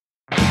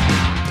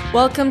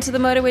Welcome to the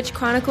Motor Witch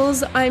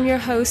Chronicles. I'm your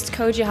host,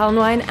 Koja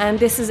Halnwine, and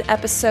this is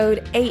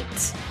episode 8.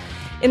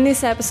 In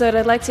this episode,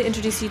 I'd like to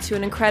introduce you to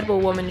an incredible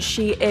woman.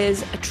 She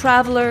is a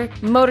traveller,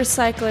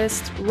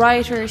 motorcyclist,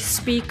 writer,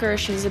 speaker.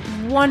 She has a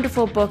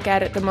wonderful book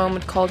out at the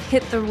moment called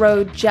Hit the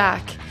Road,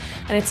 Jack,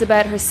 and it's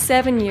about her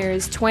 7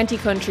 years, 20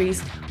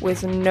 countries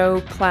with no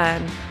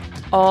plan,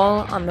 all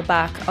on the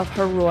back of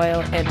her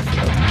Royal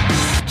Enfield.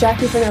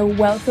 Jackie Furneaux,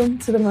 welcome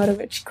to the Motor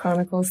Witch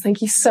Chronicles.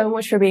 Thank you so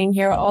much for being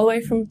here all the way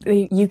from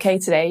the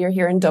UK today. You're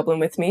here in Dublin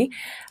with me.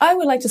 I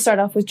would like to start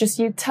off with just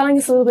you telling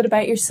us a little bit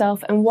about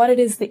yourself and what it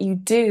is that you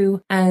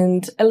do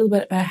and a little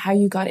bit about how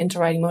you got into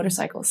riding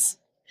motorcycles.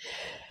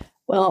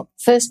 Well,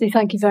 firstly,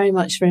 thank you very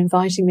much for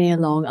inviting me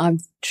along. I'm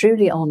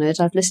truly honoured.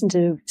 I've listened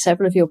to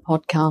several of your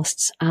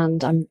podcasts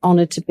and I'm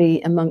honoured to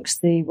be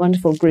amongst the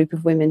wonderful group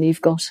of women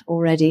you've got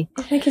already.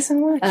 Oh, thank you so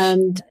much.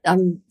 And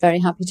I'm very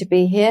happy to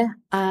be here.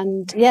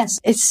 And yes,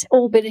 it's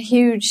all been a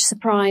huge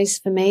surprise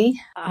for me.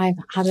 I've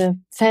had a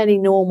fairly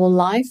normal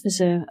life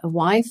as a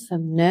wife, a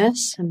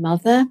nurse, a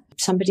mother,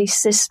 somebody's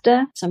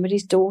sister,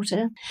 somebody's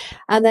daughter.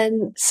 And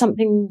then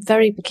something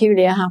very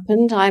peculiar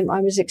happened. I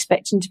was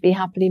expecting to be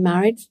happily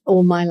married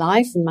all my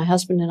life, and my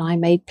husband and I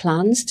made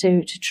plans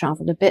to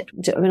travel a bit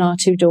when our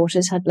two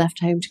daughters had left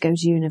home to go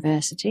to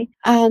university.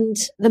 And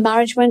the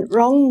marriage went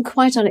wrong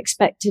quite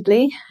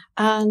unexpectedly,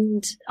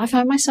 and I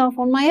found myself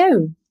on my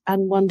own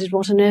and wondered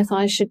what on earth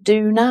I should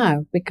do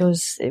now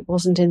because it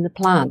wasn't in the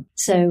plan.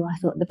 So I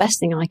thought the best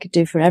thing I could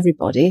do for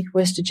everybody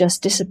was to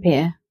just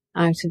disappear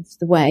out of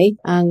the way,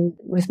 and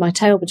with my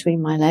tail between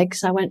my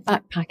legs, I went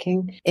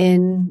backpacking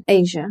in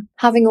Asia.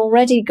 Having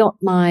already got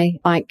my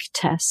bike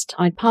test,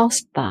 I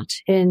passed that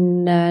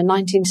in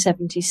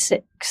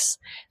 1976.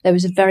 There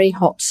was a very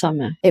hot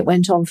summer. It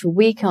went on for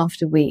week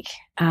after week,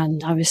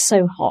 and I was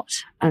so hot.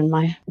 And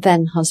my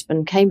then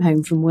husband came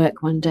home from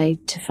work one day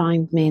to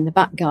find me in the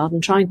back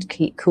garden trying to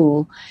keep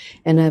cool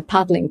in a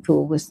paddling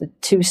pool with the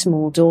two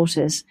small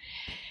daughters.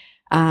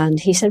 And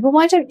he said, well,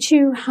 why don't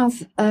you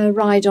have a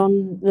ride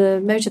on the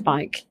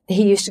motorbike?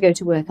 He used to go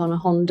to work on a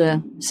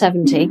Honda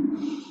 70.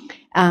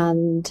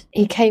 And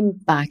he came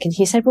back and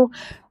he said, well,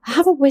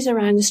 have a whiz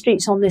around the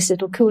streets on this.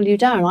 It'll cool you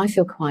down. I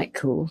feel quite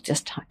cool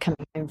just coming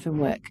home from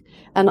work.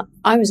 And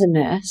I was a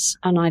nurse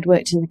and I'd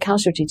worked in the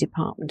casualty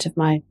department of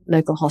my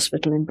local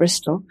hospital in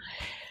Bristol.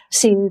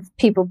 Seen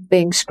people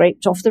being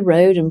scraped off the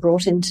road and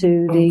brought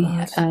into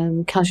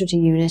the casualty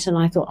unit, and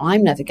I thought,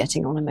 I'm never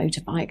getting on a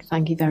motorbike,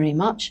 thank you very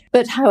much.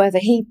 But however,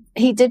 he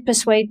did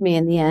persuade me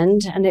in the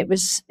end, and it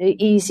was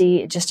easy.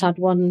 It just had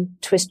one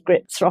twist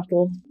grip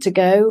throttle to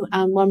go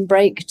and one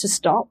brake to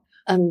stop,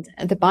 and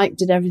the bike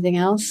did everything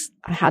else.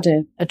 I had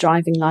a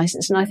driving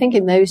license, and I think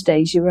in those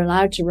days you were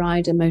allowed to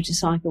ride a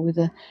motorcycle with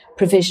a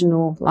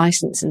provisional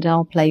license and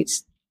L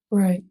plates.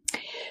 Right.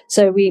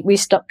 So we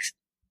stuck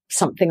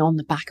something on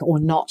the back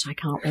or not, I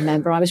can't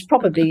remember. I was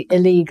probably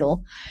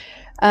illegal.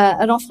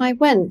 And off I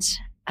went,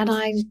 and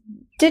I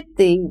did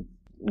the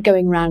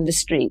going round the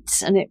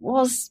streets, and it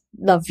was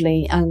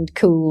lovely and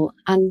cool.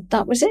 And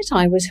that was it.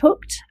 I was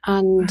hooked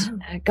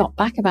and got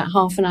back about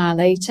half an hour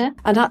later.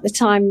 And at the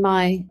time,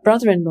 my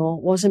brother-in-law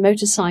was a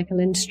motorcycle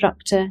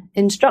instructor.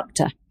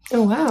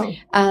 Oh, wow.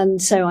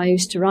 And so I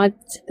used to ride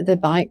the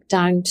bike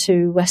down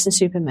to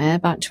Weston-super-Mare,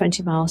 about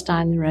 20 miles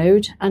down the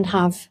road, and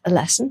have a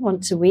lesson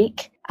once a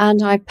week.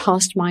 And I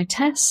passed my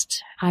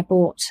test. I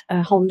bought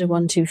a Honda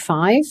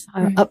 125.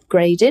 I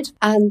upgraded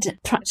and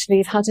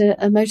practically have had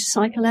a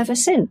motorcycle ever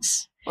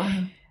since.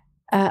 Wow.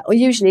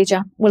 Usually,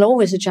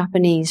 always a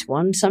Japanese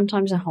one,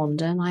 sometimes a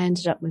Honda, and I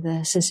ended up with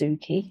a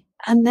Suzuki.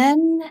 And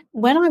then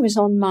when I was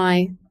on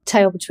my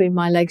tail between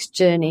my legs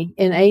journey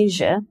in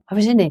Asia, I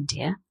was in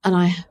India, and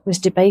I was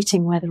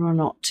debating whether or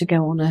not to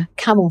go on a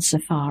camel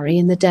safari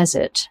in the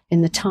desert,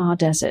 in the Thar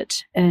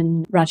desert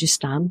in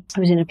Rajasthan. I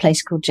was in a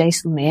place called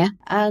Jaisalmer,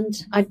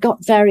 and I'd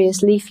got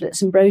various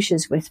leaflets and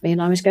brochures with me,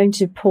 and I was going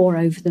to pore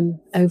over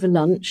them over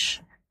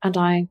lunch. And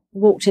I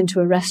walked into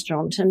a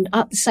restaurant, and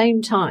at the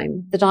same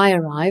time that I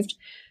arrived,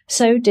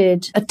 so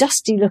did a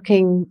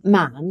dusty-looking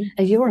man,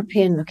 a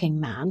European-looking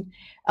man,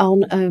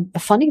 on a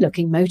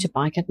funny-looking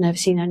motorbike. I'd never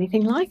seen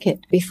anything like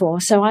it before.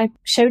 So I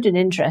showed an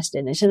interest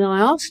in it, and I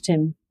asked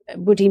him,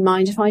 would he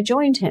mind if I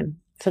joined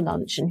him for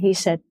lunch? And he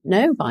said,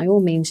 no, by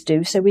all means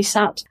do. So we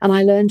sat, and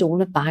I learned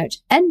all about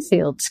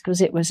Enfields, because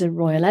it was a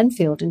Royal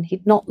Enfield, and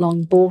he'd not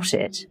long bought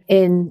it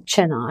in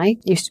Chennai,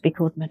 used to be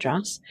called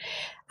Madras,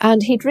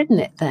 and he'd ridden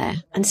it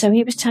there. And so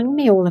he was telling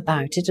me all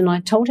about it, and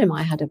I told him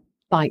I had a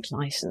bike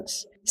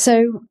license.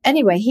 So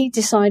anyway, he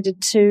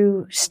decided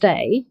to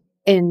stay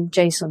in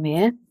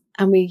Jaisalmer,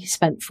 and we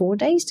spent 4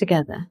 days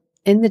together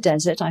in the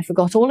desert. I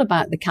forgot all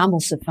about the camel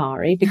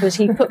safari because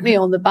he put me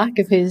on the back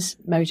of his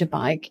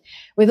motorbike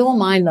with all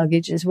my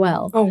luggage as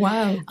well. Oh,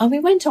 wow. And we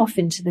went off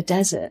into the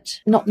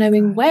desert, not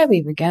knowing where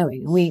we were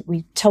going.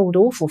 We told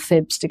awful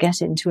fibs to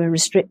get into a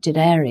restricted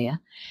area.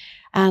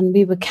 And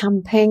we were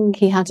camping.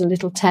 He had a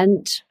little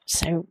tent.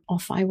 So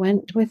off I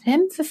went with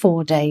him for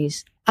 4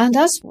 days. And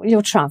as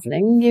you're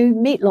traveling, you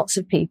meet lots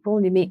of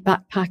people. You meet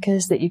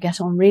backpackers that you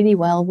get on really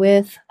well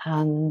with,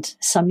 and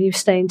some you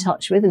stay in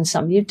touch with and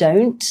some you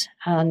don't.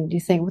 And you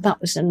think, well, that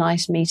was a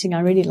nice meeting. I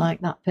really like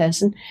that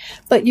person.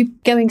 But you're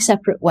going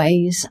separate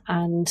ways,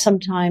 and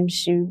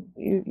sometimes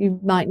you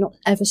might not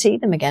ever see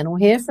them again or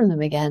hear from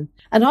them again.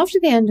 And after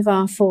the end of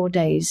our 4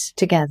 days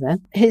together,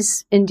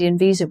 his Indian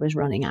visa was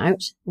running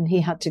out and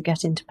he had to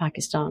get into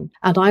Pakistan.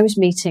 And I was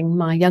meeting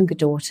my younger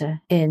daughter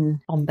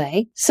in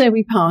Bombay. So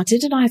we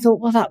parted, and I thought,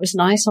 well, that was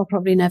nice. I'll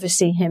probably never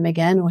see him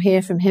again or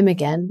hear from him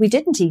again. We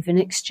didn't even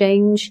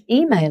exchange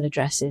email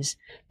addresses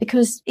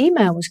because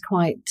email was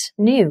quite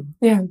new.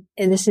 Yeah.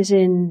 And this was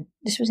in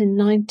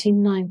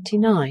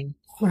 1999.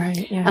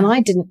 Right, yeah. And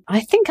I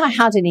think I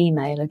had an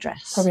email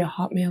address. Probably a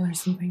Hotmail or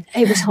something.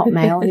 It was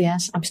Hotmail,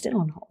 yes. I'm still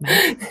on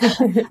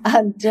Hotmail.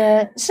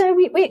 And so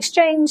we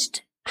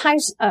exchanged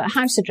house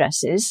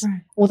addresses.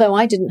 Right. Although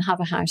I didn't have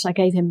a house, I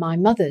gave him my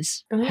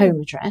mother's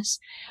home address,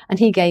 and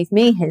he gave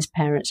me his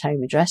parents'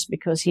 home address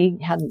because he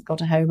hadn't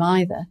got a home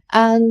either.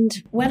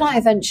 And when I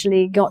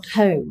eventually got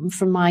home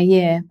from my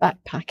year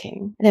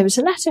backpacking, there was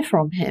a letter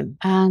from him,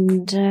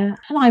 and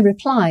I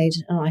replied,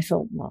 and I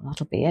thought, well,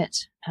 that'll be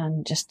it.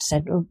 And just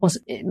said,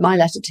 my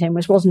letter to him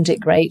was, wasn't it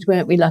great?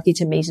 Weren't we lucky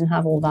to meet and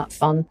have all that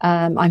fun?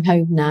 I'm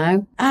home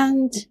now.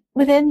 And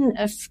within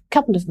a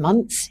couple of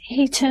months,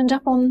 he turned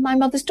up on my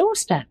mother's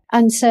doorstep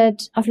and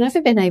said, I've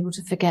never been able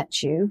to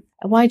forget you.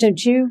 Why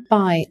don't you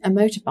buy a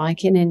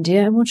motorbike in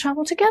India and we'll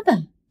travel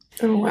together?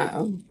 Oh,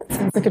 wow. That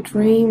sounds like a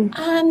dream.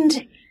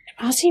 And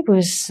as he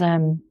was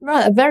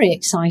a very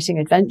exciting,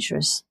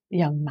 adventurous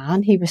young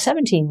man, he was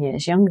 17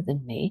 years younger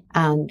than me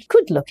and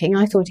good looking.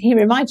 I thought he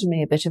reminded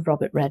me a bit of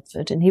Robert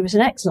Redford, and he was an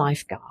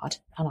ex-lifeguard.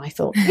 And I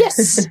thought,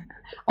 yes,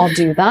 I'll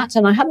do that.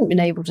 And I hadn't been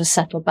able to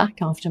settle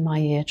back after my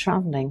year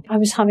travelling. I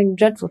was having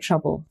dreadful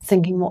trouble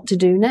thinking what to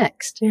do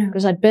next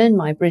because I'd burned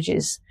my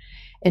bridges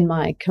in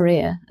my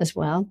career as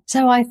well.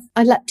 So I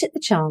leapt at the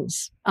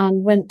chance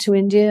and went to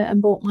India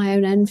and bought my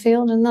own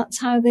Enfield, and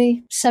that's how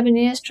the 7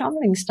 years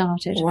travelling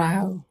started.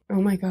 Wow.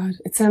 Oh my God.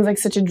 It sounds like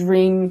such a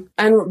dream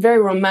and very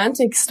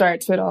romantic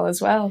start to it all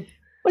as well.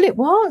 Well, it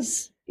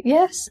was.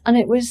 Yes. And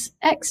it was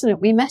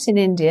excellent. We met in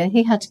India.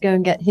 He had to go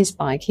and get his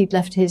bike. He'd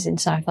left his in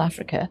South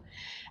Africa,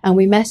 and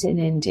we met in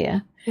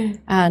India.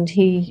 And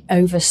he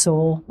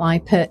oversaw my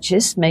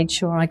purchase, made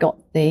sure I got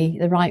the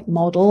right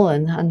model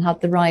and had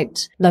the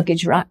right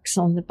luggage racks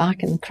on the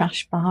back and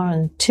crash bar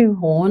and 2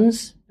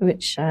 horns,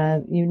 which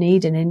you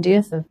need in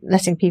India for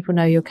letting people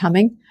know you're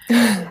coming.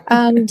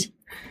 And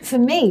for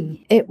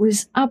me, it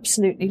was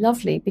absolutely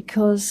lovely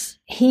because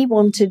he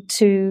wanted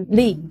to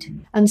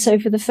lead. And so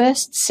for the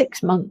first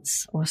 6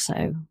 months or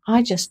so,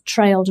 I just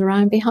trailed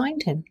around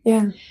behind him.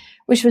 Yeah.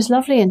 Which was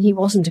lovely. And he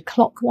wasn't a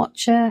clock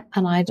watcher,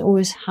 and I'd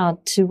always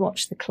had to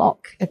watch the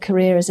clock, a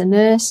career as a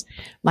nurse.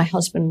 My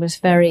husband was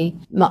very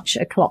much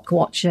a clock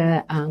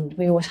watcher, and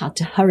we always had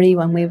to hurry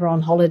when we were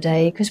on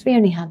holiday because we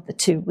only had the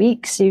 2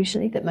 weeks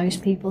usually that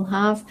most people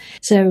have.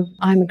 So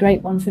I'm a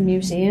great one for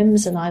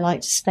museums, and I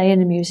like to stay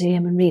in a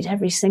museum and read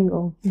every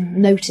single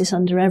notice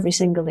under every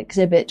single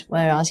exhibit,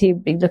 whereas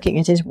he'd be looking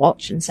at his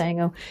watch and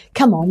saying, oh,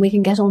 come on, we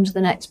can get on to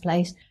the next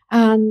place.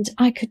 And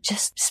I could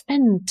just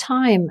spend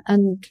time,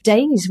 and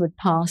days would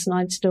pass and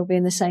I'd still be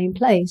in the same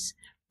place.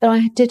 But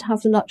I did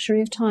have the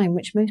luxury of time,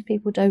 which most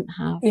people don't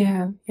have.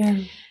 Yeah, yeah.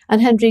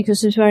 And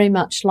Hendrikus was very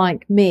much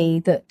like me,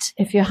 that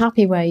if you're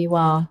happy where you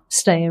are,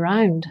 stay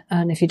around.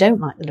 And if you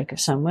don't like the look of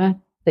somewhere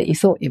that you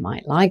thought you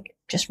might like,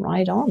 just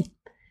ride on.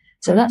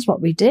 So that's what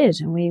we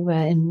did. And we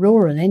were in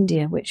rural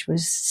India, which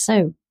was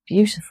so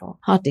beautiful.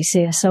 Hardly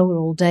see a soul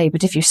all day.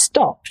 But if you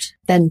stopped,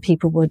 then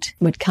people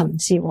would come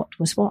and see what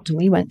was what. And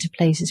we went to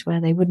places where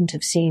they wouldn't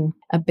have seen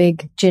a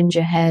big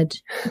ginger-haired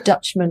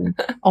Dutchman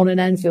on an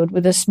Enfield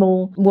with a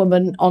small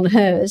woman on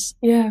hers.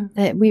 Yeah.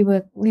 We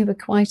were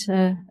quite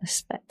a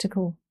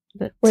spectacle.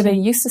 But were they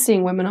used to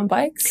seeing women on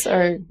bikes,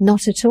 or?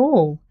 Not at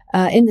all.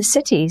 In the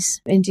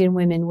cities, Indian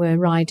women were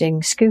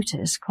riding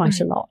scooters quite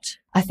a lot.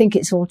 I think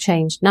it's all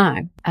changed now,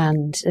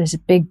 and there's a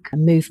big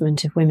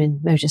movement of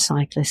women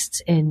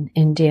motorcyclists in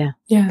India.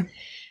 Yeah.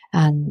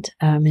 And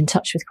I'm in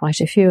touch with quite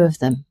a few of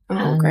them. Oh,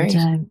 and, great.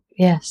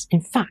 Yes.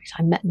 In fact,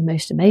 I met the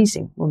most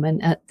amazing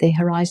woman at the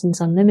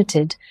Horizons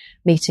Unlimited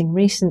meeting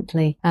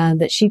recently,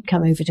 that she'd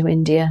come over to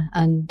India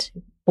and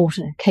bought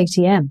a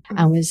KTM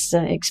and was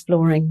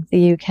exploring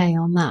the UK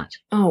on that.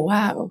 Oh,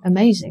 wow.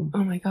 Amazing.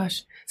 Oh my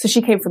gosh. So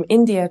she came from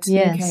India to the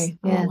UK. Yes.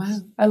 Oh, wow.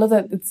 I love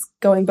that it's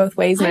going both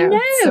ways now. I know,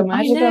 It's so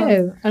magical. I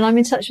know. And I'm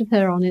in touch with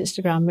her on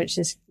Instagram, which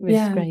is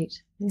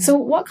great. Yeah. So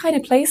what kind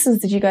of places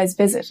did you guys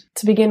visit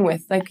to begin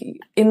with? Like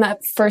in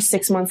that first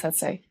 6 months, let's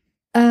say?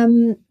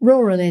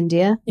 Rural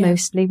India,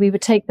 mostly. We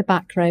would take the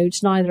back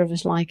roads, neither of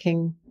us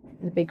liking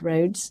the big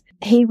roads.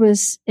 He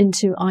was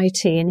into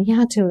IT and he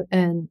had to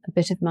earn a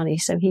bit of money,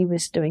 so he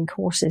was doing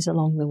courses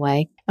along the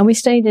way. And we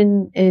stayed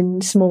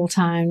in small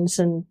towns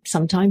and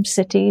sometimes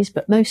cities,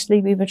 but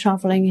mostly we were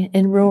travelling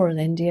in rural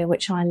India,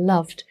 which I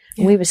loved.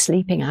 Yeah. We were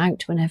sleeping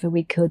out whenever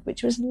we could,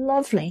 which was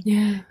lovely.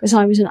 Yeah. Because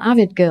I was an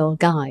avid Girl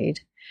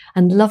Guide.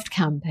 and loved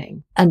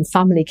camping. And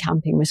family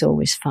camping was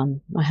always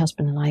fun. My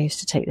husband and I used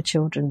to take the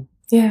children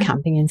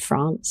camping in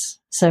France.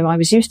 So I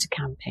was used to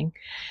camping,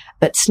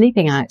 but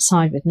sleeping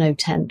outside with no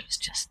tent was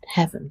just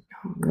heaven.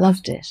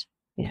 Loved it.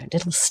 You know,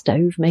 little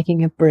stove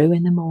making a brew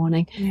in the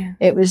morning. Yeah.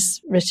 It was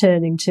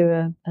returning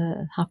to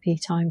a happy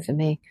time for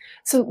me.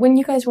 So when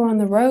you guys were on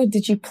the road,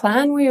 did you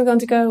plan where you were going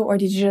to go, or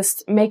did you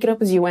just make it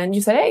up as you went?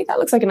 You said, hey, that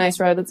looks like a nice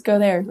road, let's go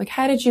there. Like,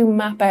 how did you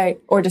map out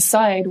or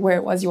decide where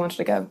it was you wanted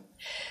to go?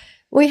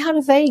 We had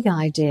a vague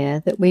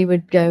idea that we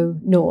would go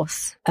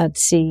north and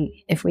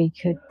see if we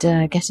could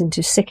get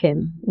into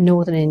Sikkim,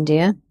 northern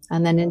India,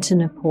 and then into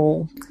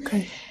Nepal.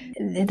 Okay.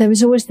 There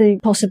was always the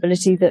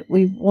possibility that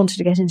we wanted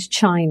to get into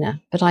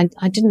China, but I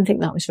didn't think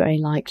that was very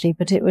likely,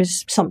 but it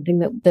was something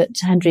that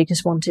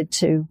Hendrikus wanted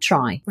to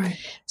try. Right.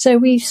 So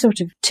we sort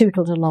of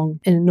tootled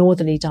along in a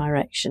northerly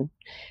direction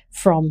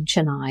from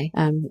Chennai,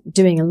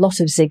 doing a lot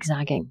of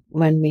zigzagging.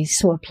 When we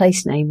saw a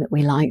place name that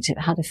we liked, it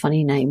had a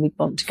funny name, we'd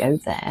want to go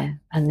there.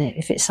 And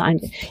if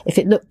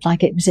it looked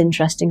like it was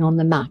interesting on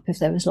the map, if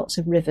there was lots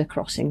of river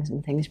crossings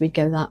and things, we'd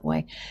go that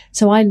way.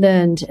 So I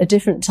learned a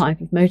different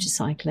type of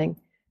motorcycling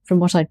from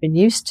what I'd been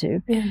used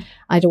to. Yeah.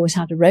 I'd always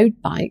had a road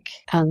bike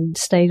and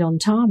stayed on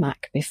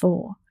tarmac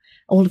before.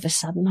 All of a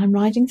sudden, I'm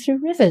riding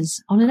through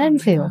rivers on an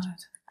Enfield.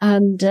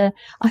 And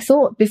I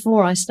thought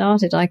before I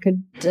started I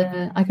could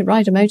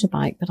ride a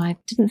motorbike, but I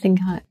didn't think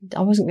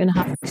I wasn't going to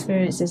have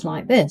experiences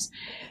like this.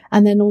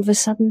 And then all of a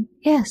sudden,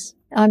 yes,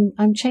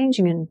 I'm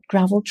changing in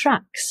gravel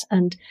tracks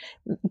and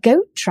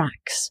goat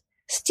tracks,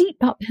 steep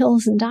up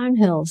hills and down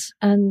hills,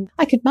 and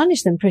I could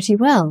manage them pretty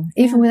well,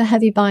 even with a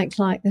heavy bike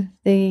like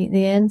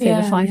the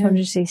Enfield. The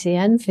 500cc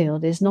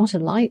Enfield is not a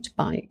light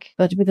bike,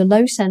 but with a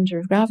low centre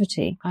of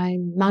gravity, I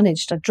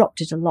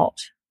dropped it a lot.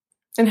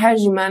 And how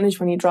did you manage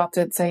when you dropped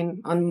it, say,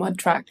 on mud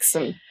tracks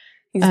and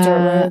these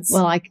dirt roads?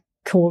 Well, I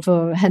called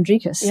for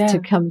Hendrikus to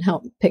come and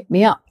help pick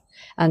me up,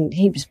 and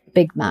he was a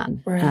big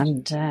man,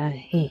 and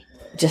he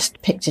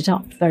just picked it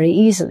up very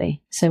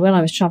easily. So when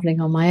I was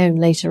travelling on my own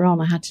later on,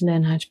 I had to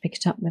learn how to pick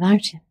it up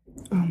without him.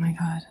 Oh my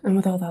God. And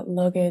with all that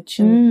luggage.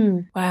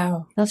 And,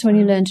 wow. That's when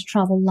you learn to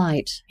travel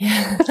light.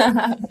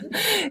 Yeah.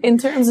 In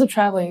terms of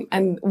traveling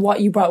and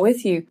what you brought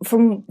with you,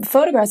 from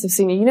photographs I've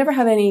seen you never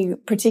have any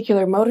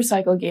particular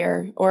motorcycle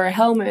gear or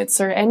helmets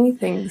or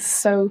anything.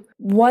 So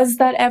was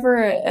that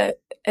ever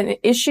an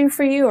issue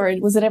for you, or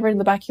was it ever in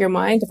the back of your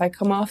mind, if I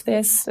come off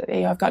this,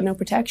 I've got no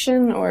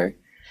protection? Or...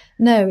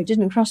 No, it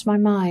didn't cross my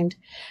mind.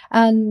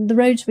 And the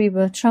roads we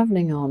were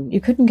travelling on,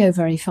 you couldn't go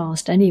very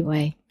fast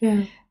anyway.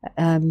 Yeah.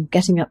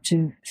 Getting up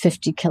to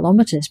 50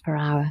 kilometres per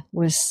hour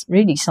was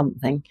really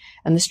something.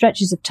 And the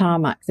stretches of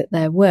tarmac that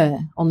there were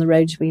on the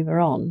roads we were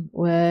on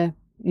were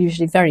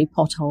usually very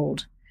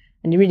potholed,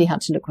 and you really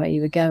had to look where you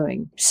were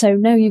going. So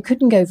no, you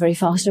couldn't go very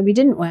fast, and we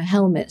didn't wear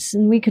helmets,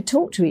 and we could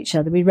talk to each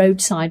other. We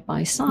rode side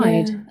by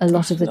side a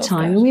lot of the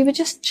time, and we were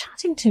just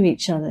chatting to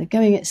each other,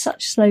 going at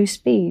such slow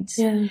speeds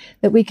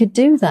that we could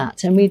do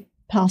that. And we'd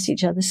pass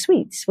each other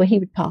sweets. Well, he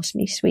would pass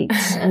me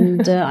sweets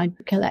and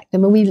I'd collect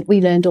them. And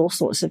we learned all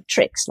sorts of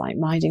tricks, like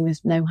riding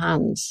with no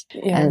hands.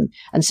 Yeah.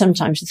 And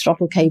sometimes the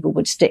throttle cable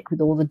would stick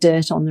with all the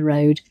dirt on the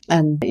road,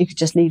 and you could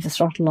just leave the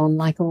throttle on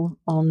like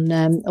on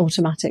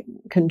automatic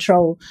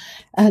control.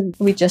 And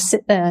we'd just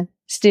sit there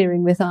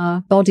steering with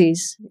our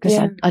bodies, because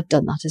I'd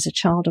done that as a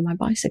child on my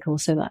bicycle,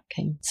 so that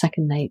came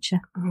second nature.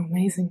 Oh,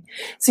 amazing.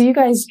 So you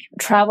guys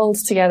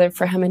travelled together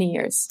for how many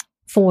years?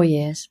 4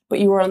 years. But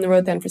you were on the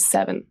road then for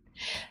 7?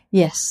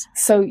 Yes.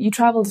 So you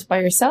travelled by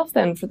yourself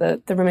then for the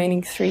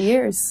remaining 3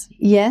 years?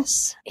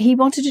 Yes. He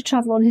wanted to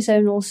travel on his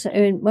own also.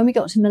 When we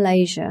got to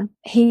Malaysia,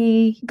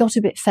 he got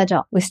a bit fed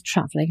up with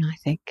travelling, I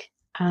think.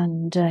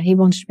 And he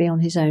wanted to be on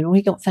his own, or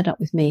he got fed up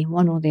with me,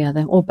 one or the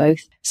other, or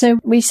both. So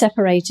we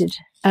separated,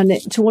 and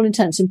to all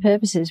intents and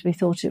purposes, we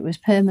thought it was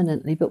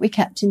permanently, but we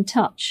kept in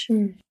touch.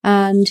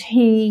 And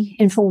he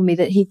informed me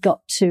that he'd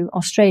got to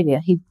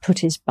Australia. He'd put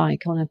his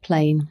bike on a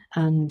plane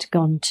and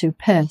gone to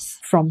Perth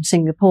from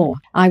Singapore.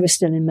 I was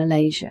still in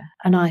Malaysia,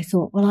 and I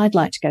thought, well, I'd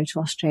like to go to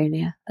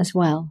Australia as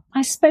well.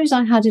 I suppose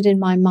I had it in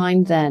my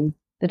mind then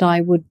that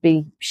I would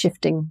be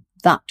shifting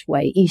that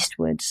way,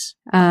 eastwards.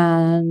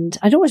 And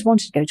I'd always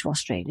wanted to go to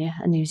Australia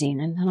and New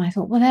Zealand, and I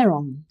thought, well, they're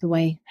on the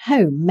way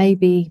home.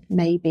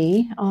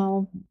 Maybe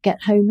I'll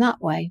get home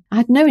that way. I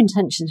had no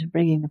intentions of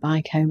bringing the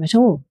bike home at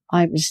all.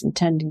 I was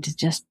intending to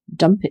just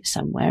dump it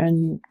somewhere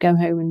and go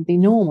home and be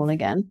normal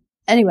again.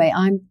 Anyway,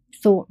 I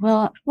thought,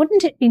 well,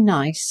 wouldn't it be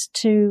nice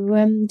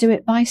to do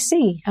it by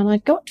sea? And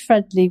I'd got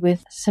friendly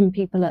with some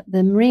people at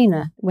the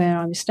marina where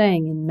I was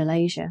staying in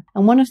Malaysia.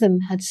 And one of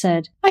them had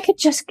said, I could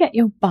just get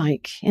your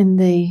bike in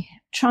the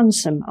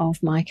transom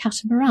of my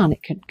catamaran.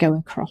 It could go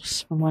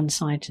across from one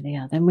side to the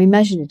other. And we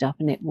measured it up,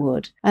 and it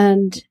would.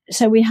 And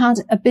so we had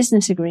a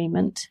business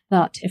agreement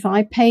that if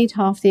I paid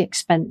half the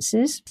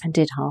expenses and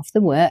did half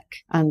the work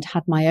and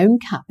had my own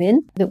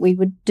cabin, that we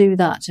would do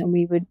that, and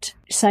we would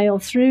sail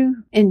through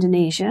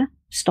Indonesia,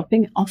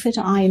 stopping off at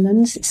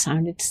islands. It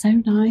sounded so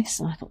nice.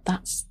 And I thought,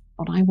 that's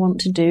what I want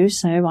to do.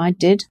 So I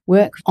did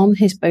work on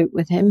his boat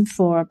with him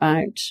for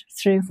about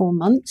 3 or 4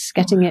 months,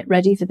 getting it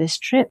ready for this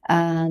trip.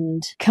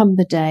 And come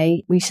the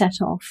day, we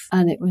set off,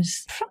 and it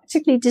was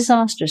practically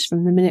disastrous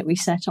from the minute we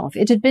set off.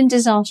 It had been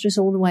disastrous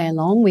all the way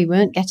along. We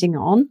weren't getting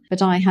on,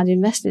 but I had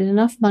invested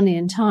enough money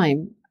and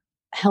time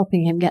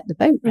helping him get the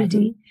boat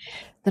ready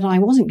that I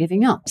wasn't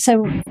giving up.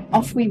 So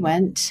off we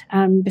went,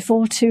 and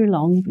before too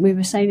long, we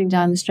were sailing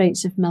down the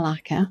Straits of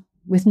Malacca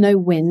with no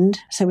wind,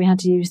 so we had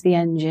to use the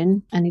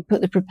engine, and he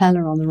put the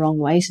propeller on the wrong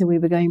way, so we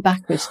were going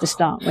backwards to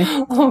start with.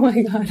 Oh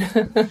my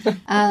God.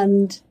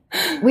 And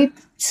we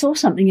saw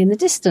something in the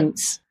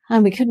distance,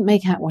 and we couldn't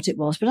make out what it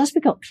was, but as we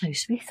got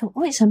closer, we thought,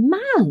 oh, it's a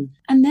man.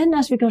 And then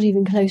as we got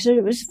even closer,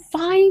 it was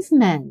 5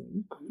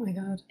 men. Oh my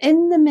God.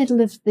 In the middle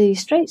of the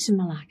Straits of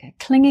Malacca,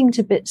 clinging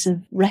to bits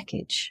of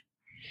wreckage,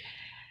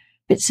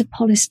 bits of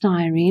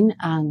polystyrene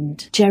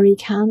and jerry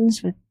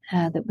cans with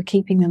that were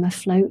keeping them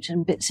afloat,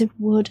 and bits of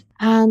wood.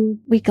 And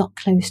we got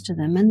close to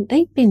them, and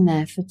they'd been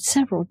there for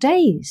several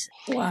days.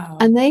 Wow.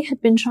 And they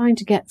had been trying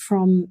to get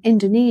from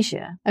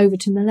Indonesia over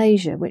to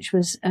Malaysia, which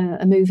was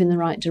a move in the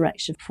right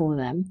direction for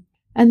them.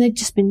 And they'd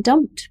just been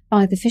dumped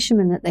by the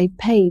fishermen that they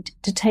paid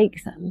to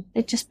take them.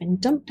 They'd just been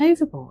dumped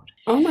overboard.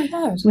 Oh my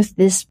God. With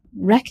this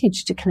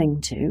wreckage to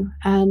cling to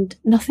and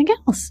nothing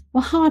else,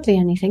 or hardly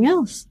anything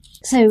else.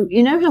 So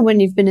you know how when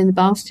you've been in the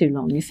bath too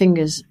long, the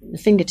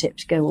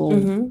fingertips go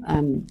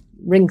all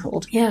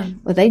wrinkled? Yeah.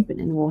 Well, they'd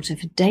been in the water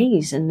for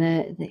days, and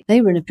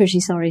they were in a pretty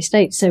sorry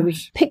state. So we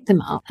picked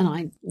them up,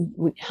 and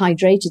we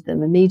hydrated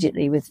them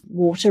immediately with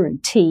water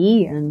and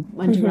tea, and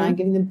went around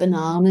giving them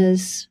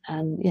bananas,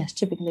 and yes,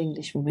 typical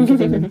English woman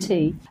giving them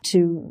tea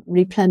to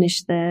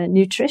replenish their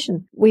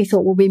nutrition. We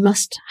thought, well, we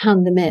must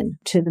hand them in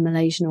to the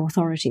Malaysian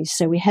authorities.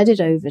 So we headed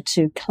over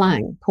to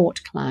Klang,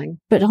 Port Klang.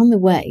 But on the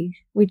way,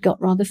 we'd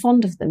got rather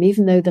fond of them,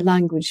 even though the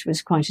language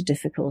was quite a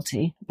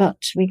difficulty.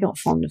 But we got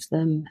fond of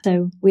them.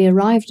 So we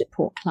arrived at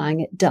Port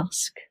Klang at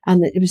dusk,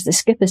 and it was the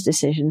skipper's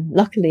decision.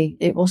 Luckily,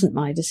 it wasn't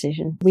my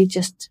decision. We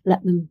just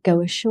let them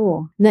go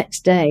ashore.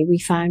 Next day, we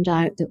found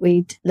out that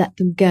we'd let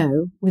them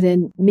go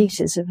within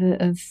meters of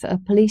a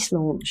police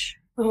launch.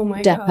 Oh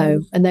my depot.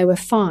 God. And there were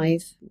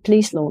 5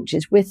 police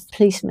launches with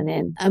policemen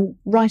in,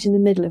 right in the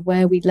middle of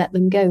where we'd let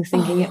them go,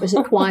 thinking it was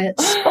a quiet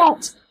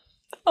spot.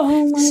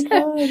 Oh my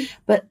God.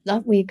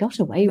 But we got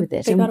away with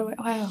it. They got away.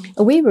 Wow.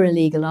 We were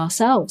illegal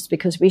ourselves,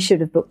 because we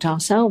should have booked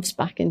ourselves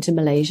back into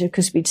Malaysia,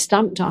 because we'd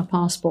stamped our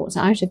passports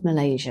out of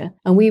Malaysia,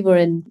 and we were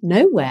in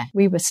nowhere.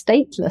 We were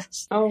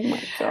stateless. Oh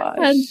my gosh.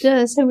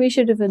 And so we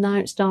should have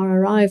announced our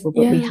arrival,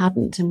 but we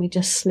hadn't, and we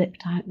just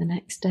slipped out the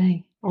next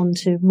day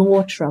onto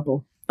more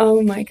trouble.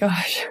 Oh my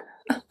gosh.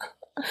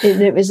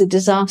 It was a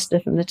disaster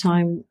from the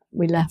time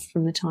we left,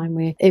 from the time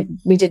we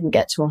didn't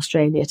get to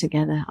Australia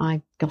together.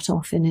 I got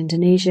off in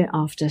Indonesia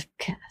after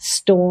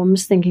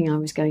storms, thinking I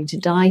was going to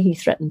die. He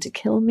threatened to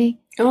kill me.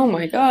 Oh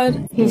my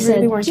God. He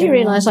said, do you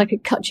realise I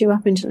could cut you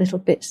up into little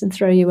bits and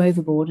throw you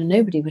overboard and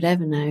nobody would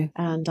ever know?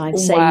 And I'd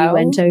say you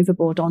went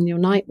overboard on your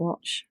night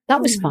watch.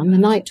 That was fun, the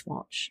night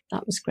watch.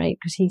 That was great,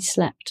 because he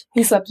slept.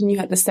 He slept and you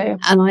had to stay up.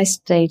 And I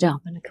stayed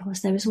up. And of course,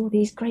 there was all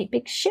these great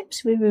big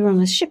ships. We were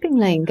on a shipping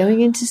lane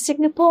going into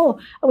Singapore.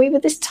 And we were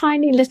this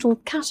tiny little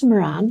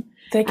catamaran.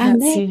 They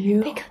can't see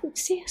you. They couldn't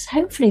see us.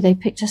 Hopefully they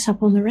picked us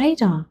up on the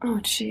radar. Oh,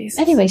 jeez.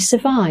 Anyway,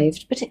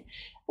 survived. But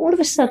all of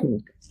a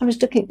sudden, I was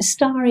looking at the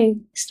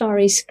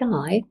starry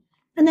sky,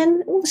 and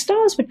then all the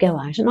stars would go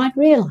out, and I'd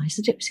realised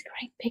that it was a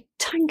great big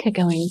tanker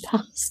going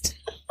past.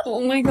 Oh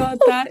my God,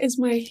 that is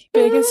my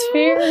biggest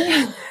fear.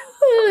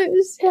 Oh, it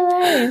was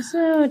hilarious.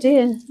 Oh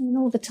dear. And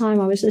all the time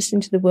I was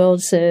listening to the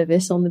World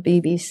Service on the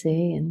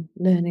BBC and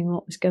learning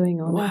what was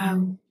going on.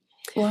 Wow.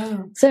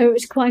 Wow. So it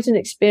was quite an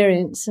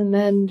experience. And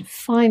then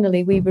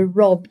finally we were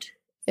robbed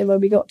when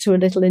we got to a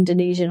little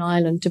Indonesian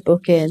island to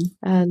book in,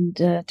 and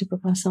to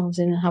book ourselves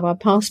in and have our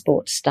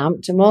passports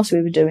stamped. And whilst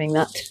we were doing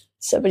that,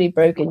 somebody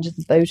broke into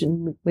the boat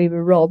and we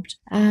were robbed.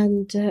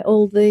 And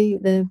all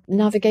the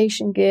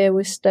navigation gear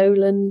was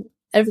stolen.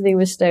 Everything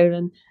was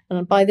stolen.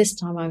 And by this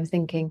time I was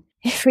thinking,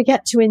 if we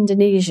get to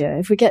Indonesia,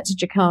 if we get to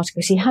Jakarta,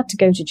 because he had to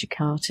go to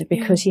Jakarta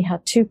because he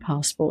had 2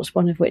 passports,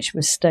 one of which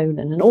was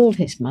stolen, and all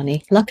his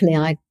money. Luckily,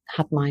 I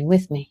had mine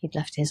with me. He'd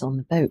left his on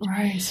the boat.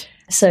 Right.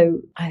 So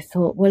I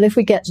thought, well, if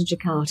we get to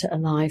Jakarta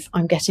alive,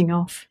 I'm getting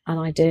off. And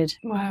I did.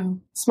 Wow.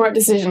 Smart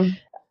decision.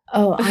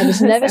 Oh, I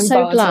was never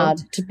so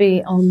glad to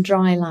be on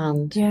dry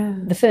land. Yeah.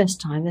 The first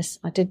time,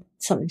 I did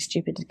something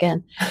stupid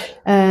again,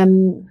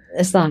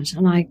 as that.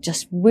 And I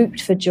just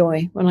whooped for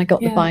joy when I got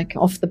the bike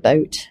off the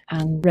boat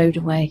and rode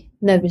away.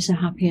 Never so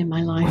happy in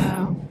my life.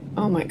 Wow.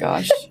 Oh my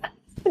gosh.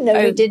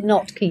 No, we did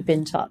not keep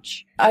in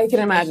touch. I can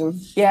imagine.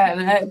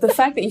 Yeah, and the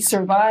fact that you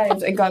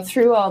survived and got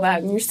through all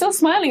that, and you're still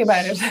smiling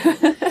about it.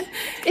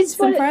 It's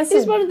impressive.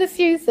 It's one of the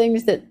few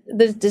things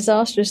the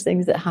disastrous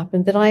things that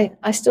happened that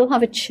I still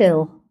have a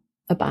chill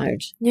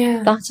about.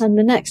 Yeah. That and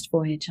the next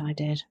voyage I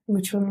did.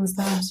 Which one was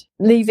that?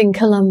 Leaving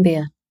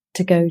Colombia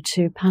to go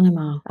to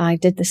Panama. I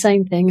did the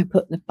same thing. I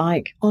put the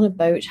bike on a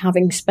boat,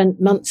 having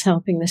spent months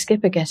helping the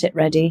skipper get it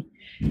ready.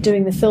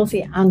 doing the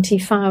filthy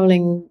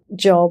anti-fouling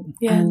job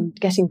and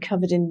getting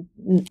covered in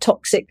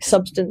toxic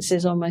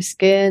substances on my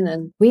skin.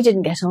 And we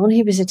didn't get on.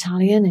 He was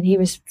Italian and he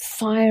was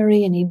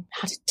fiery and he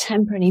had a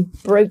temper and he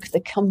broke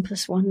the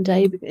compass one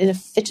day in a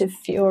fit of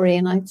fury,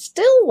 and I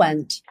still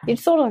went. You'd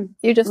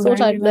have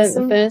thought I'd learnt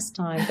the first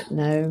time, but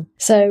no.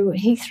 So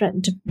he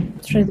threatened to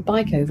throw the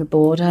bike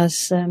overboard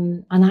as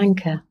an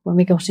anchor when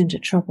we got into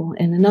trouble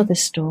in another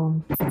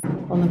storm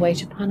on the way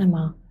to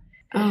Panama.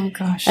 Oh,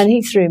 gosh. And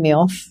he threw me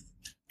off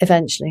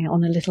eventually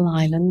on a little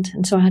island.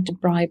 And so I had to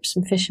bribe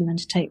some fishermen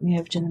to take me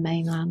over to the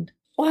mainland.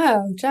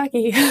 Wow,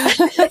 Jackie.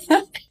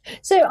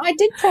 So I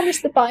did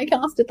promise the bike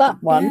after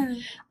that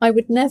one, I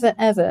would never,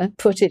 ever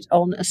put it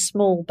on a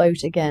small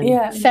boat again.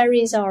 Yeah.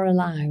 Ferries are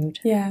allowed.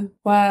 Yeah.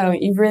 Wow.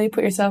 You've really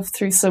put yourself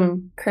through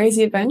some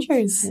crazy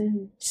adventures.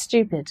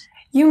 Stupid.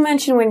 You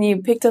mentioned when you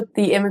picked up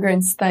the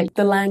immigrants that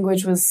the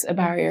language was a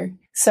barrier.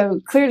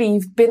 So clearly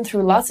you've been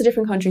through lots of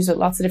different countries with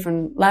lots of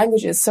different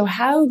languages. So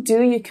how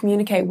do you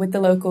communicate with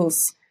the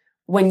locals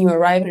when you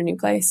arrive in a new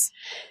place?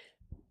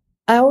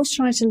 I always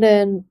try to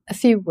learn a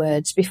few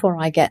words before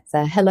I get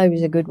there. Hello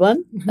is a good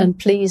one, and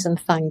please and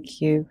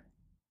thank you.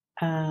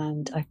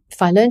 And if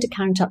I learn to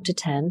count up to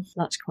 10,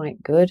 that's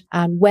quite good.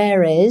 And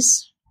where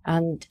is,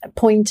 and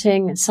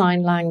pointing and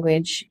sign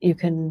language, you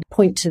can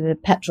point to the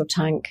petrol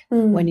tank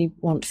when you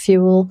want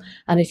fuel.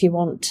 And if you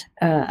want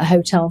a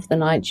hotel for the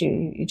night,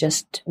 you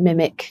just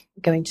mimic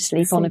going to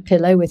sleep on a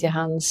pillow with your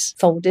hands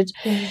folded.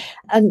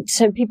 And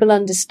so people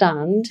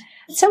understand.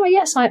 So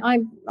yes,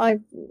 I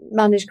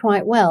manage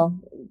quite well.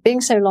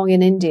 Being so long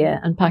in India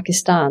and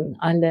Pakistan,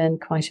 I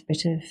learned quite a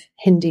bit of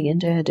Hindi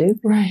and Urdu.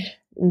 Right.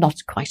 Not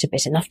quite a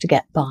bit, enough to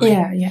get by.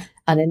 Yeah.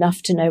 And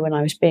enough to know when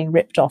I was being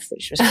ripped off,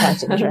 which was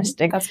quite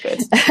interesting. That's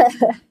good.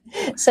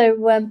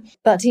 So,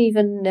 but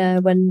even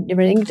when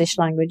you're in English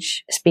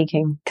language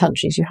speaking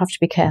countries, you have to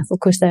be careful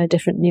because there are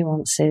different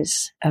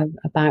nuances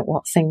about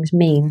what things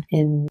mean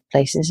in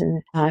places.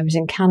 And I was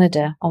in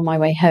Canada on my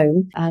way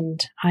home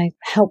and I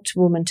helped a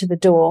woman to the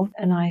door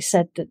and I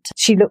said that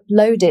she looked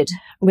loaded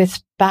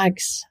with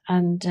bags,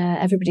 and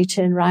everybody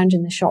turned around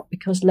in the shop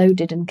because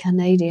loaded in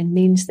Canadian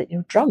means that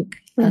you're drunk.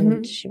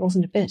 And she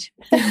wasn't a bit.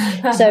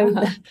 So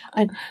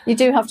you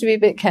do have to be a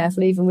bit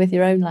careful even with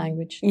your own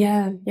language.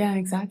 Yeah,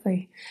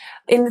 exactly.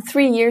 In the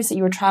 3 years that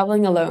you were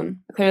traveling alone,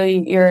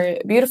 clearly you're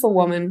a beautiful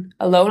woman,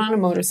 alone on a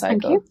motorcycle.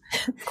 Thank you.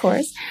 Of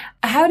course.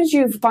 How did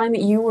you find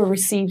that you were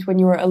received when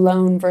you were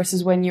alone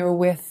versus when you were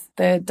with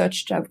the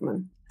Dutch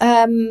gentleman?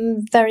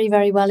 Very,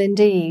 very well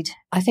indeed.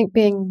 I think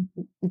being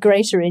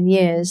greater in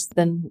years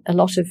than a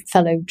lot of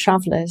fellow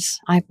travellers,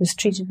 I was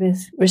treated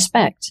with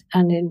respect.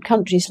 And in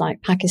countries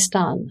like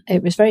Pakistan,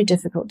 it was very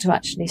difficult to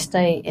actually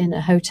stay in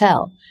a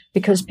hotel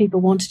because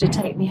people wanted to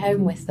take me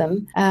home with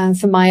them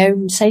for my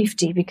own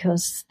safety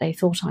because they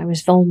thought I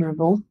was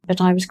vulnerable. But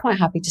I was quite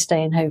happy to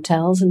stay in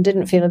hotels and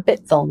didn't feel a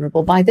bit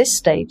vulnerable. By this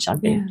stage,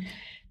 I've been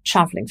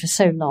travelling for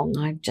so long,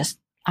 I just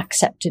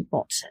accepted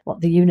what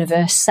the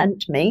universe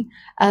sent me,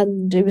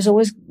 and it was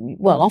always,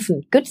 well,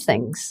 often good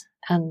things.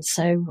 And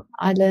so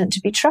I learned to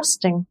be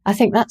trusting. I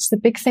think that's the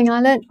big thing I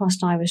learned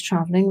whilst I was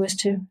travelling, was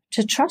to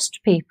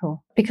trust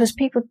people, because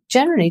people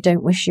generally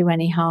don't wish you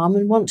any harm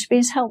and want to be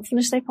as helpful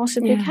as they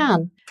possibly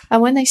can.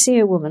 And when they see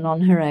a woman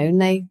on her own,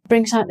 they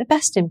brings out the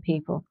best in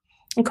people.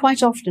 And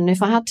quite often,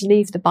 if I had to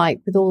leave the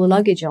bike with all the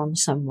luggage on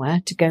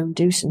somewhere to go and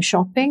do some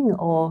shopping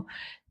or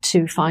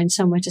to find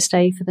somewhere to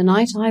stay for the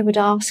night, I would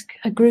ask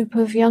a group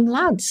of young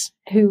lads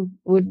who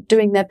were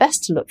doing their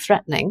best to look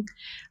threatening.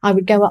 I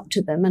would go up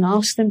to them and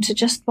ask them to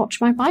just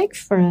watch my bike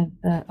for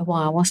a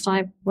while whilst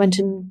I went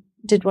and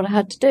did what I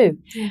had to do.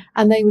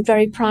 And they would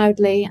very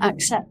proudly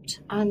accept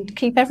and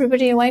keep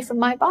everybody away from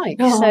my bike.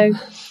 So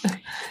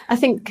I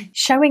think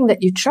showing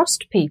that you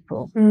trust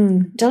people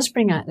does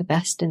bring out the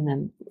best in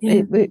them.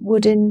 It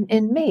would in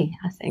me,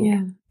 I think.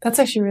 Yeah, that's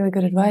actually really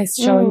good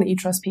advice, showing that you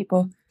trust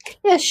people.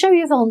 Yeah, show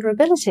your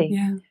vulnerability.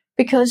 Yeah.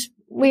 Because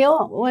we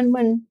are, when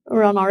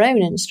we're on our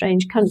own in a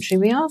strange country,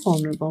 we are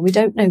vulnerable. We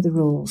don't know the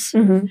rules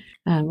and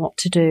what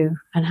to do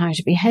and how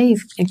to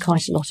behave in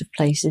quite a lot of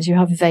places. You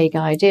have a vague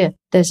idea.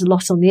 There's a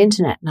lot on the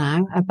internet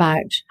now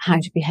about how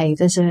to behave.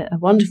 There's a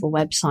wonderful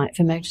website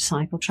for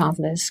motorcycle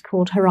travellers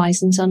called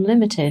Horizons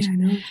Unlimited.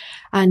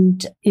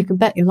 And you can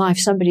bet your life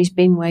somebody's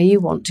been where you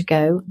want to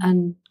go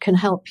and can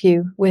help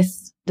you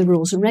with the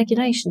rules and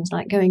regulations,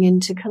 like going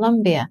into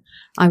Colombia.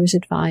 I was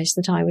advised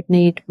that I would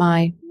need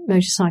my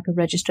motorcycle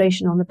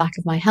registration on the back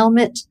of my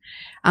helmet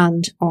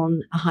and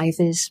on a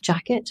high-vis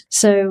jacket.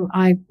 So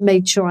I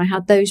made sure I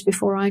had those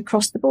before I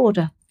crossed the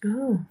border.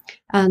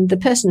 And the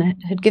person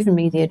that had given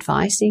me the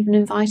advice even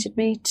invited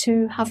me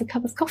to have a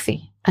cup of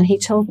coffee. And he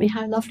told me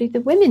how lovely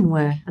the women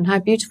were and how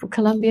beautiful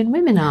Colombian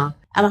women are.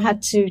 And I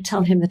had to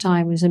tell him that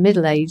I was a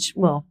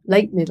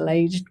late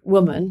middle-aged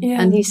woman.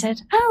 And he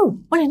said, oh,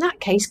 well, in that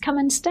case, come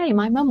and stay.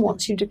 My mum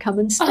wants you to come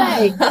and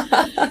stay.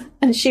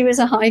 And she was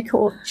a High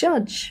Court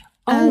judge.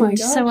 My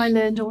gosh. So I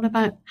learned all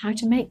about how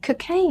to make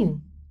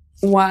cocaine.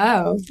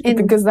 Wow.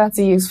 Because that's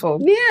a useful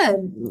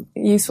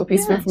piece of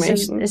information.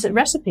 So there's a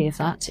recipe of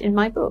that in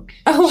my book.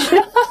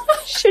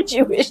 should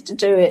you wish to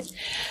do it.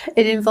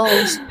 It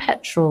involves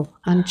petrol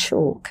and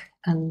chalk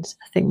and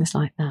things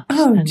like that.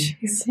 Oh,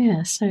 jeez.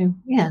 Yeah, so,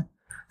 yeah.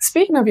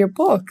 Speaking of your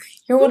book,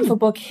 your wonderful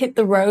book, Hit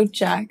the Road,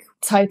 Jack,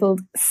 titled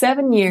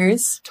 7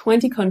 Years,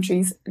 20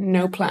 Countries,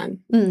 No Plan.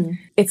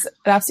 It's an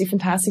absolutely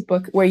fantastic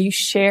book where you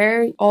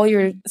share all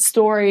your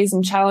stories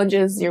and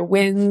challenges, your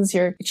wins,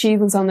 your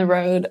achievements on the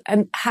road.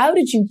 And how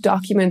did you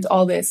document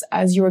all this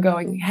as you were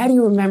going? How do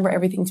you remember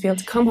everything to be able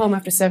to come home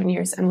after 7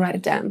 years and write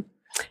it down?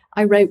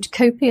 I wrote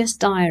copious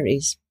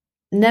diaries,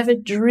 never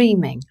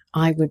dreaming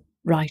I would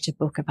write a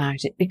book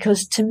about it,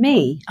 because to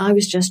me, I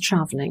was just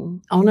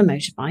travelling on a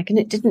motorbike and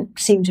it didn't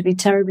seem to be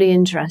terribly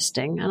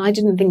interesting, and I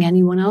didn't think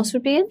anyone else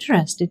would be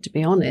interested, to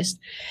be honest.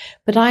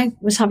 But I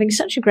was having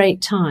such a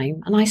great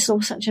time and I saw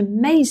such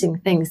amazing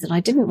things that I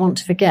didn't want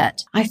to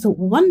forget. I thought,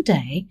 one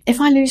day, if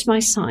I lose my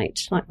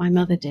sight, like my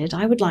mother did,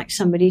 I would like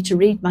somebody to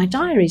read my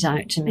diaries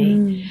out to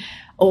me.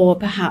 Or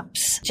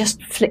perhaps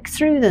just flick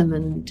through them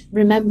and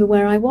remember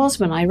where I was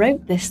when I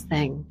wrote this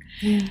thing.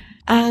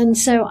 And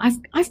so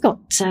I've got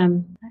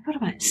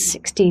about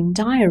 16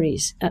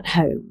 diaries at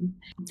home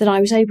that I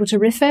was able to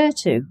refer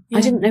to.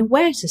 I didn't know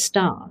where to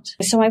start.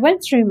 So I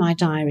went through my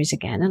diaries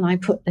again and I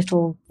put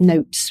little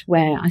notes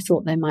where I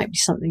thought there might be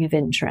something of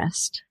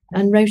interest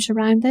and wrote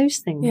around those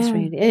things,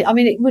 really. I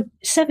mean, it would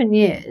 7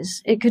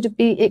 years. It could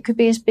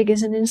be as big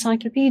as an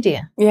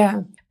encyclopedia.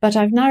 Yeah. But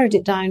I've narrowed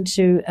it down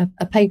to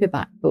a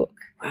paperback book.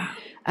 Wow.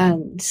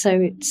 And so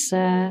it's...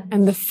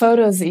 And the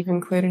photos that you've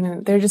included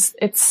in it,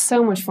 it's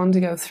so much fun to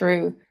go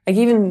through. Like,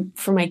 even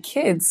for my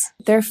kids,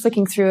 they're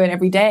flicking through it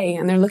every day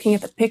and they're looking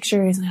at the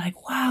pictures and they're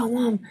like, wow,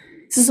 Mom,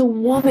 this is a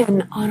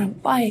woman on a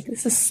bike.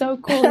 This is so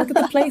cool. Look at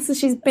the places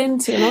she's been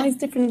to and all these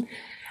different...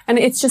 And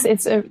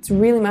it's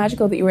really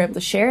magical that you were able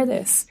to share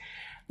this.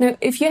 Now,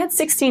 if you had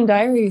 16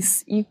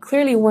 diaries, you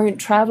clearly weren't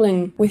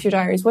traveling with your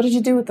diaries. What did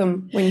you do with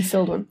them when you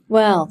filled one?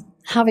 Well,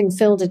 having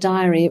filled a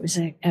diary, it was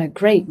a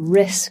great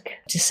risk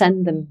to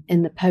send them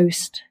in the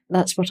post.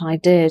 That's what I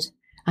did.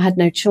 I had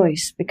no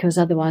choice, because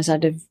otherwise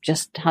I'd have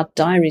just had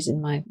diaries in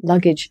my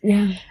luggage.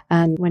 Yeah.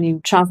 And when you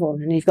travel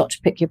and you've got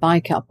to pick your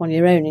bike up on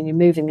your own and you're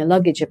moving the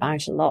luggage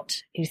about a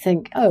lot, you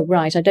think, oh,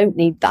 right, I don't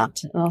need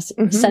that. And I'll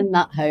send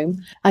that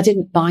home. I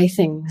didn't buy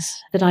things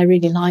that I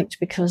really liked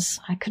because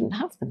I couldn't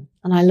have them.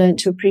 And I learned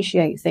to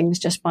appreciate things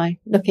just by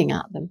looking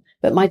at them.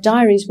 But my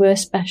diaries were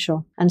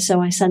special. And so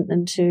I sent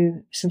them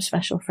to some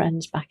special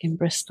friends back in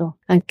Bristol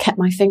and kept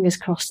my fingers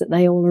crossed that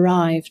they all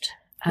arrived.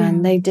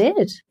 And they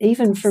did,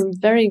 even from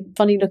very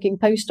funny looking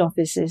post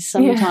offices.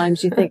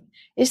 Sometimes you think,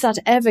 is that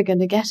ever going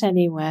to get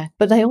anywhere?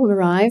 But they all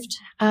arrived,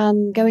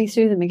 and going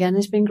through them again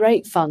has been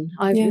great fun.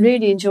 I've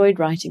really enjoyed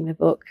writing the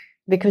book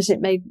because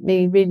it made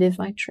me relive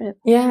my trip.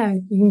 Yeah,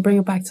 you can bring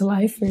it back to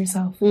life for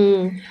yourself.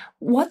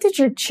 What did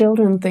your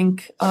children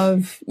think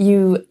of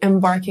you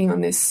embarking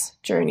on this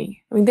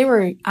journey? I mean, they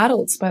were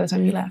adults by the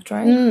time you left,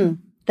 right?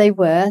 They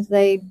were.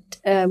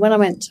 When I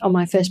went on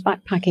my first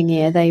backpacking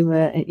year, they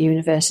were at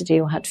university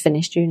or had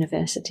finished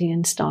university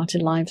and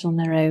started lives on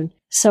their own.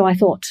 So I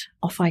thought,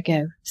 off I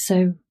go.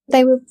 So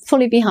they were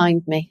fully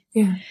behind me.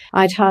 Yeah.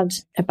 I'd had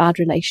a bad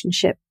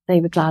relationship.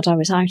 They were glad I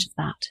was out of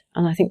that.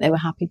 And I think they were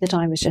happy that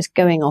I was just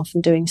going off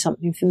and doing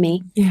something for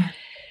me. Yeah.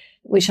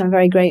 Which I'm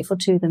very grateful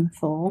to them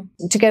for.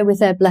 To go with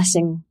their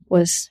blessing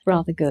was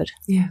rather good.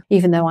 Yeah.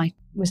 Even though I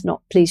was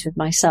not pleased with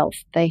myself,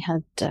 they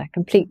had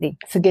completely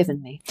forgiven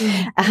me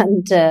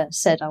and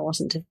said I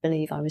wasn't to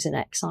believe I was in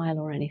exile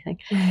or anything.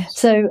 Right.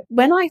 So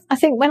when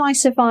I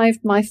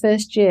survived my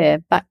first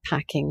year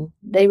backpacking,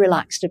 they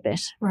relaxed a bit.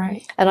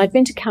 Right. And I'd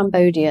been to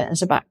Cambodia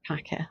as a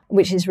backpacker,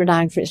 which is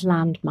renowned for its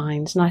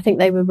landmines. And I think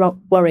they were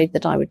worried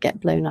that I would get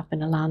blown up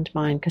in a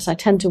landmine because I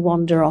tend to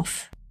wander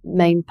off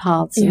main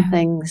paths and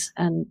things,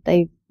 and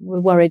they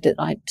were worried that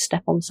I'd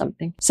step on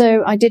something.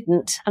 So I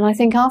didn't. And I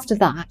think after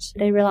that,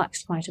 they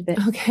relaxed quite a bit.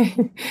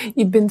 Okay.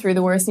 You'd been through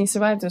the worst and you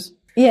survived it.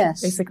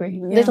 Yes.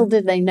 Basically. Yeah. Little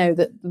did they know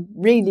that the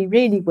really,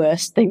 really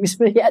worst things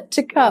were yet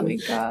to come. Oh my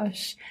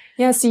gosh.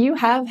 Yeah. So you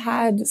have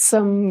had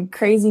some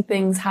crazy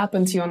things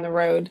happen to you on the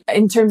road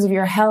in terms of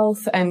your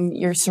health and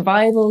your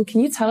survival.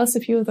 Can you tell us a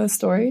few of those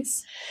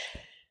stories?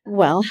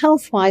 Well,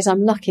 health-wise,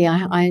 I'm lucky.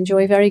 I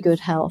enjoy very good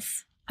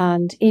health.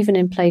 And even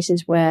in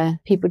places where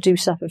people do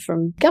suffer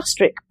from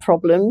gastric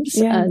problems,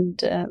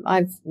 and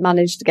I've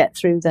managed to get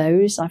through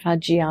those. I've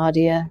had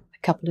Giardia a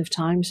couple of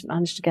times,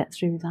 managed to get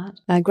through that.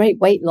 A great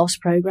weight loss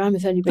program,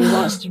 if anybody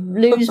wants to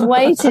lose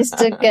weight, is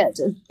to get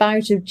a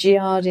bout of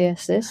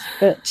giardiasis.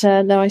 But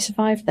no, I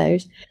survived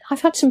those.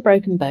 I've had some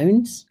broken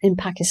bones in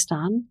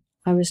Pakistan.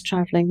 I was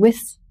travelling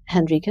with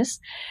Henricus.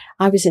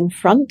 I was in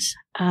front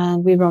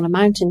and we were on a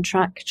mountain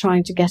track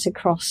trying to get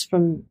across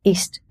from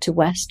east to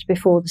west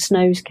before the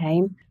snows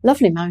came.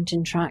 Lovely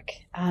mountain track.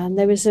 And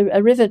there was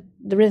a river.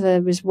 The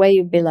river was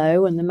way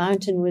below and the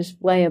mountain was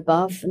way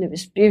above, and it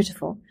was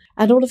beautiful.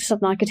 And all of a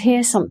sudden I could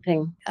hear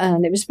something,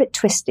 and it was a bit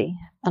twisty,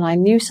 and I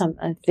knew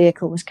a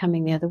vehicle was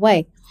coming the other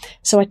way.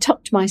 So I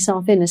tucked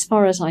myself in as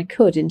far as I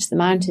could into the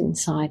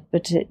mountainside,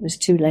 but it was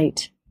too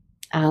late.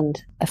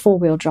 And a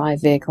 4-wheel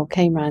drive vehicle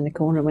came round the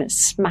corner and went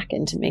smack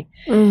into me.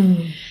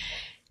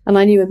 And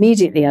I knew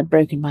immediately I'd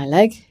broken my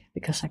leg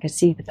because I could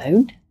see the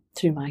bone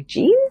through my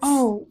jeans.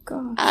 Oh,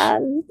 gosh.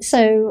 And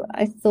so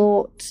I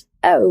thought,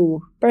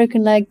 oh,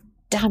 broken leg,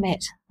 damn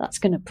it. That's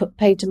going to put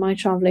paid to my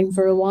travelling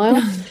for a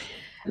while.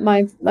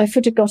 My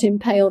foot had got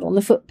impaled on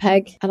the foot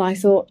peg, and I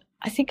thought,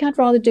 I think I'd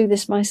rather do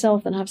this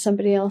myself than have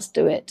somebody else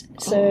do it.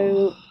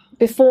 So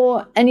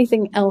before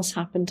anything else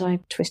happened, I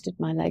twisted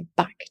my leg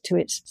back to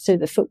it so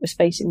the foot was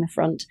facing the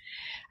front,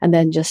 and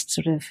then just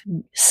sort of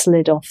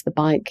slid off the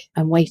bike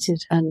and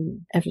waited,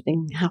 and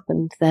everything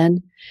happened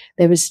then.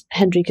 There was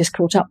Hendrikus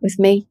caught up with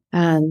me,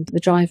 and the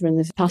driver and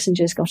the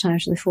passengers got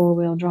out of the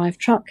four-wheel drive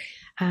truck,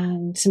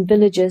 and some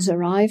villagers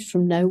arrived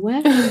from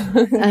nowhere,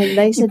 and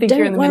they said,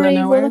 don't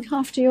worry, we'll look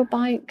after your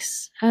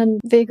bikes.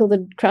 And the vehicle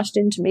that crashed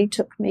into me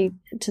took me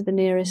to the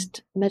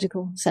nearest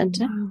medical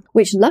centre,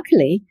 which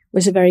luckily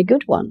was a very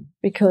good one,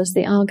 because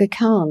the Aga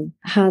Khan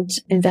had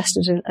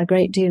invested a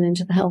great deal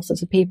into the health of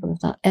the people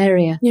of that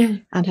area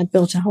and had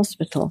built a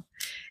hospital.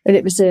 And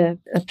it was a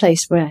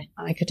place where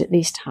I could at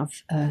least have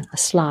a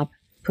slab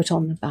put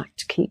on the back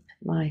to keep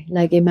my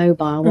leg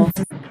immobile while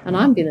an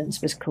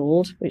ambulance was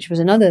called, which was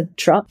another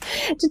truck,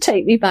 to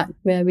take me back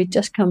where we'd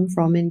just come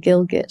from in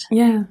Gilgit,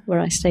 where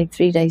I stayed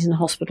 3 days in the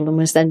hospital and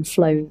was then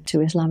flown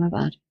to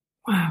Islamabad.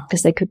 Wow.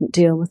 Because they couldn't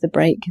deal with the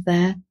break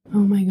there. Oh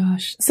my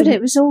gosh. But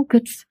it was all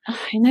good. I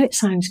know it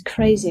sounds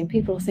crazy and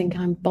people think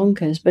I'm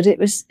bonkers, but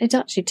it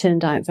actually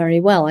turned out very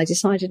well. I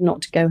decided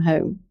not to go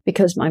home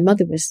because my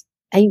mother was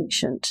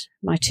ancient.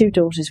 My 2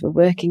 daughters were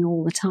working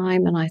all the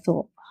time, and I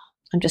thought,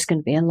 I'm just going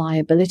to be a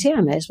liability.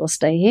 I may as well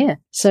stay here.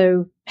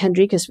 So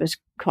Hendrikus was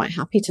quite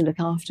happy to look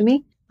after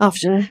me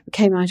after I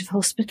came out of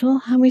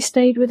hospital, and we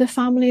stayed with a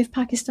family of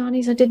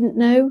Pakistanis I didn't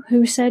know,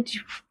 who said,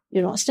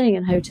 you're not staying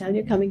in a hotel,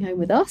 you're coming home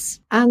with us.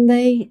 And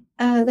they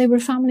were a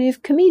family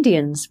of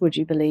comedians, would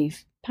you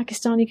believe?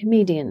 Pakistani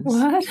comedians.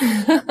 What?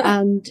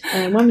 And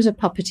one was a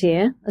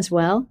puppeteer as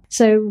well.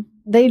 So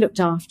they looked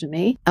after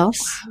me, us.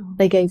 Wow.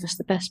 They gave us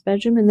the best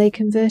bedroom, and they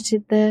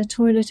converted their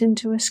toilet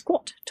into a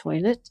squat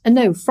toilet.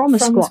 From a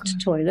squat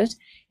toilet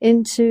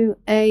into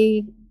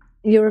a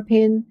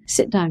European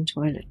sit-down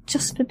toilet,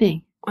 just for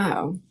me.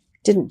 Wow.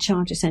 Didn't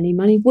charge us any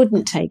money,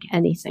 wouldn't take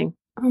anything.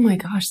 Oh my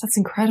gosh, that's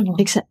incredible.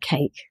 Except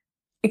cake.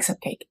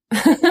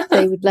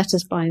 They would let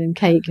us buy them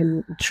cake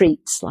and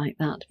treats like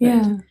that. But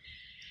wow,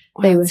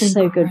 they were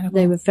so good.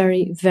 They were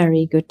very,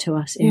 very good to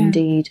us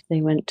indeed.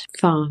 They went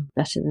far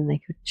better than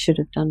they should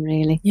have done,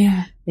 really.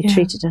 They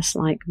treated us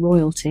like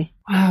royalty.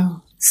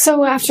 Wow.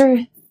 So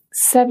after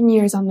 7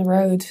 years on the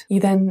road, you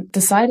then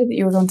decided that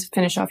you were going to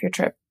finish off your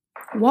trip.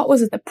 What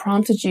was it that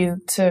prompted you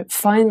to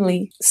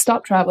finally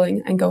stop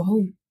traveling and go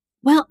home?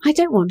 Well, I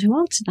don't want to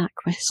answer that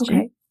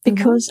question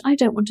because I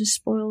don't want to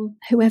spoil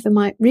whoever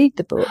might read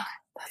the book.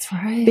 That's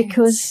right.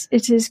 Because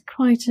it is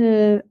quite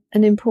an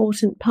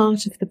important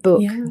part of the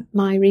book,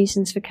 my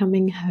reasons for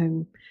coming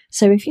home.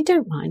 So if you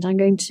don't mind, I'm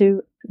going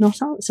to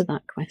not answer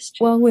that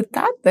question. Well, with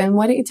that then,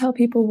 why don't you tell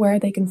people where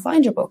they can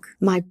find your book?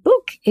 My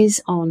book is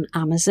on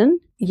Amazon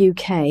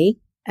UK.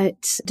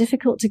 It's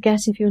difficult to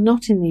get if you're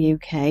not in the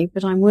UK,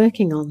 but I'm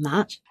working on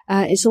that.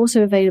 It's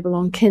also available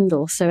on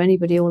Kindle, so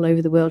anybody all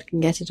over the world can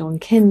get it on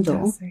Kindle.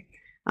 Fantastic.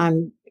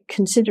 I'm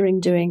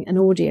considering doing an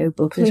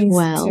audiobook as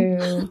well.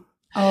 Do.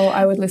 Oh,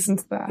 I would listen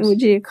to that.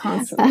 Would you?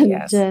 Constantly,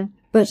 yes.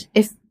 But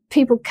if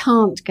people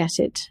can't get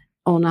it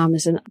on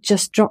Amazon,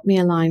 just drop me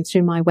a line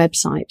through my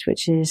website,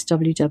 which is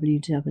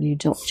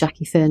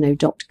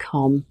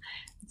www.jackiefurno.com.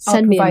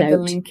 Send me a note. I'll provide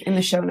the link in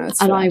the show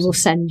notes. And I will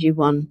send you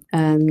one,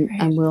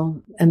 and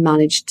we'll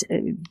manage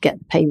to get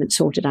the payment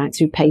sorted out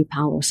through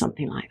PayPal or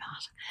something like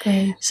that.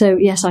 Great. So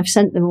yes, I've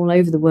sent them all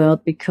over the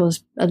world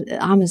because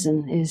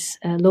Amazon is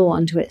a law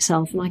unto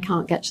itself, and I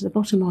can't get to the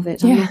bottom of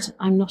it.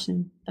 I'm not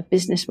a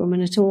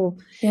businesswoman at all.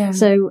 Yeah.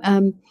 So,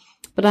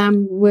 but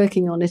I'm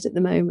working on it at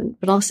the moment.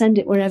 But I'll send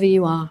it wherever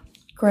you are.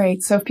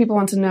 Great. So if people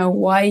want to know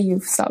why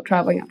you've stopped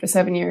traveling after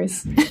 7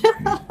 years,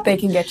 they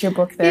can get your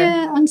book there.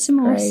 Yeah, and some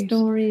more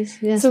stories.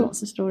 Yes, so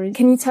lots of stories.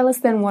 Can you tell us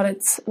then what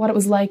it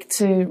was like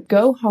to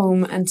go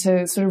home and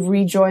to sort of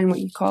rejoin what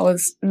you call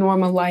as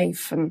normal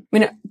life? And I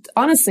mean,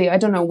 honestly, I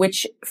don't know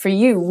which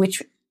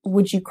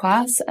would you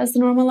class as the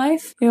normal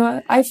life? You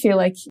know, I feel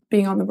like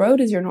being on the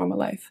road is your normal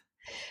life.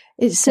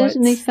 It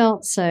certainly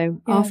felt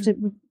so. Yeah. After,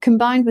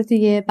 combined with the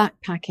year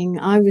backpacking,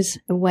 I was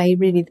away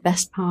really the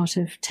best part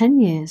of 10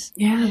 years.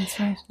 Yeah, that's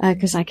right.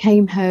 Because I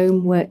came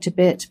home, worked a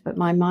bit, but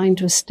my mind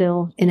was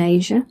still in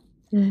Asia.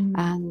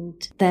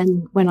 And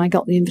then when I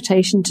got the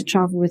invitation to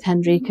travel with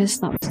Hendrikus,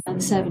 that was then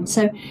 7.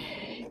 So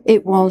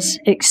it was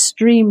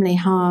extremely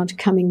hard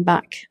coming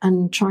back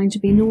and trying to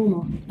be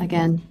normal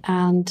again.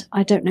 And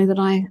I don't know that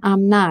I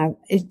am now.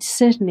 It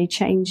certainly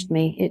changed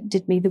me. It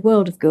did me the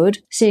world of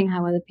good, seeing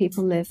how other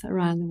people live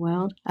around the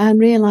world and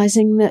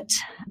realising that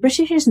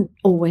British isn't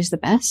always the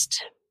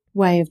best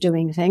way of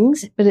doing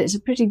things, but it's a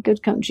pretty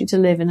good country to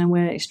live in, and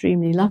we're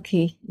extremely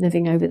lucky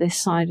living over this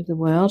side of the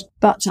world.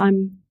 But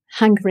I'm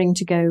hankering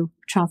to go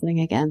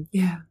travelling again.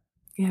 Yeah.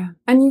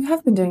 And you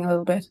have been doing a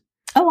little bit.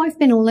 Oh, I've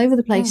been all over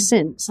the place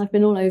since. I've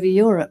been all over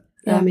Europe.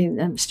 Yeah. I mean,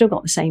 I've still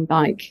got the same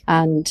bike,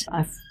 and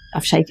I've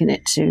I've taken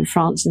it to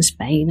France and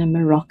Spain and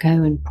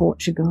Morocco and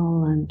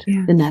Portugal and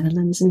the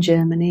Netherlands and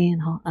Germany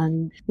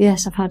and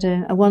yes, I've had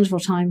a wonderful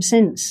time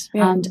since.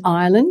 And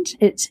Ireland,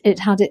 it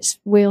had its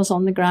wheels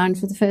on the ground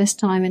for the first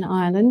time in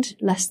Ireland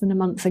less than a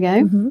month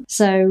ago.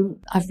 So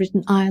I've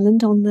written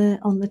Ireland on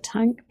the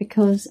tank,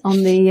 because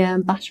on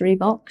the battery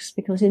box,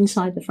 because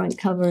inside the front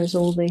cover is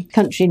all the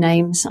country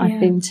names I've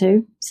been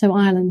to. So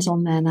Ireland's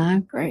on there now.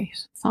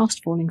 Great.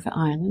 Fast falling for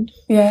Ireland.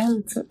 Yeah,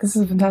 this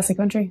is a fantastic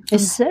country. It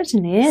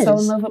certainly is. So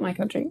in love with my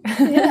country.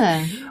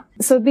 Yeah.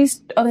 So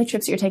these other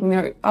trips you're taking,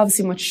 they're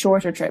obviously much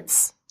shorter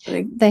trips.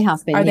 They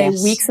have been, Are they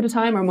weeks at a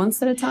time or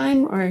months at a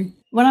time? Or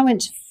when I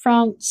went to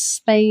France,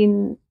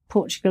 Spain,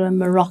 Portugal and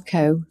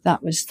Morocco,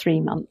 that was 3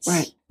 months.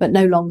 Right. But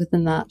no longer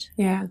than that.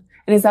 Yeah.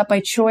 And is that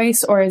by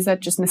choice, or is that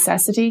just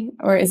necessity?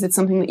 Or is it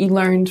something that you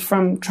learned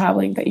from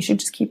traveling that you should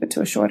just keep it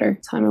to a shorter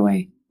time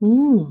away?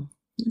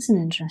 That's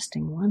an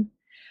interesting one.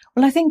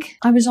 Well, I think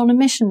I was on a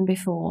mission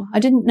before. I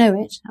didn't know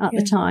it at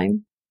the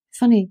time.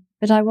 Funny,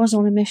 but I was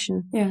on a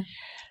mission. Yeah.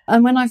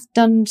 And when I've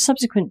done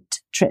subsequent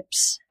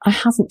trips, I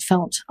haven't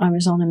felt I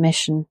was on a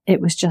mission.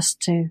 It was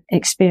just to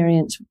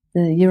experience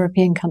the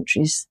European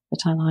countries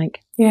that I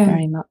like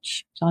very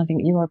much. So I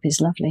think Europe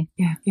is lovely.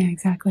 Yeah,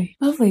 exactly.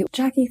 Lovely.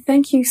 Jackie,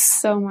 thank you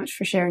so much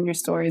for sharing your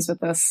stories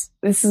with us.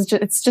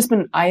 It's just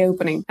been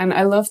eye-opening. And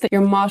I love that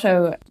your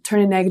motto,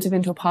 turn a negative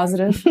into a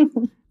positive.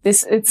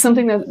 It's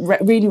something that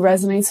really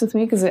resonates with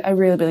me, because I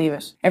really believe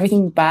it.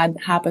 Everything bad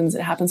happens,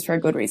 it happens for a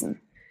good reason.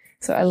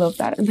 So I love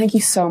that. And thank you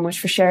so much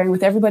for sharing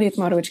with everybody at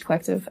the Moto Witch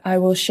Collective. I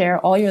will share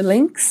all your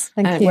links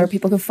and where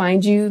people can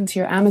find you, to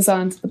your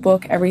Amazon, to the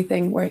book,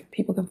 everything, where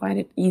people can find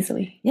it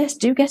easily. Yes,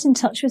 do get in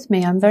touch with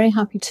me. I'm very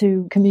happy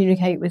to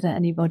communicate with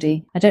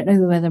anybody. I don't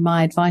know whether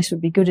my advice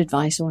would be good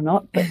advice or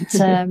not, but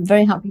I'm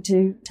very happy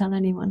to tell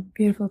anyone.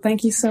 Beautiful.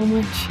 Thank you so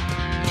much.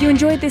 If you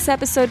enjoyed this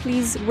episode,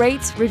 please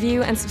rate,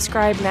 review, and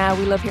subscribe now.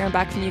 We love hearing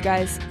back from you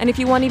guys. And if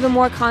you want even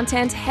more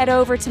content, head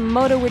over to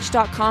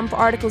motowitch.com for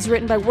articles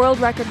written by world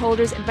record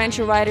holders,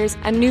 adventure riders,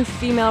 and new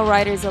female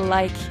riders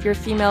alike. If you're a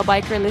female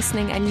biker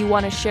listening and you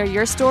want to share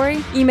your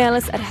story, email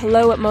us at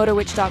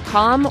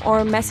hello@motowitch.com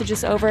or message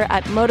us over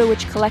at Moto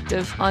Witch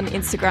Collective on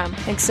Instagram.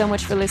 Thanks so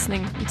much for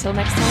listening. Until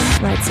next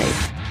time, ride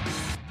safe.